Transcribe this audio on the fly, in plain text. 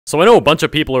So I know a bunch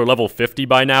of people are level 50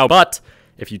 by now, but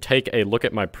if you take a look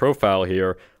at my profile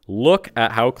here, look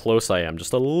at how close I am.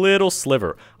 Just a little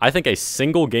sliver. I think a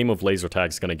single game of laser tag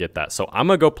is going to get that. So I'm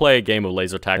going to go play a game of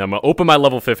laser tag. I'm going to open my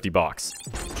level 50 box.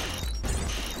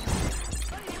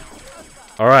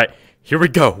 Alright, here we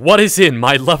go. What is in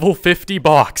my level 50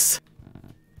 box?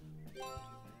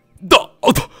 The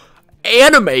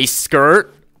anime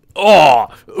skirt? Oh,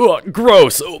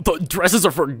 gross. The dresses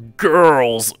are for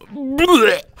girls.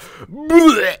 Blech,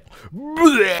 blech,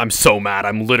 blech. I'm so mad.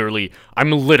 I'm literally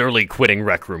quitting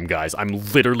Rec Room, guys. I'm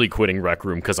literally quitting Rec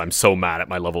Room because I'm so mad at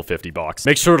my level 50 box.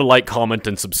 Make sure to like, comment,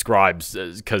 and subscribe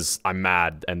because I'm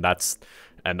mad, and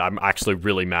I'm actually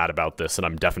really mad about this, and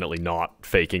I'm definitely not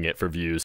faking it for views.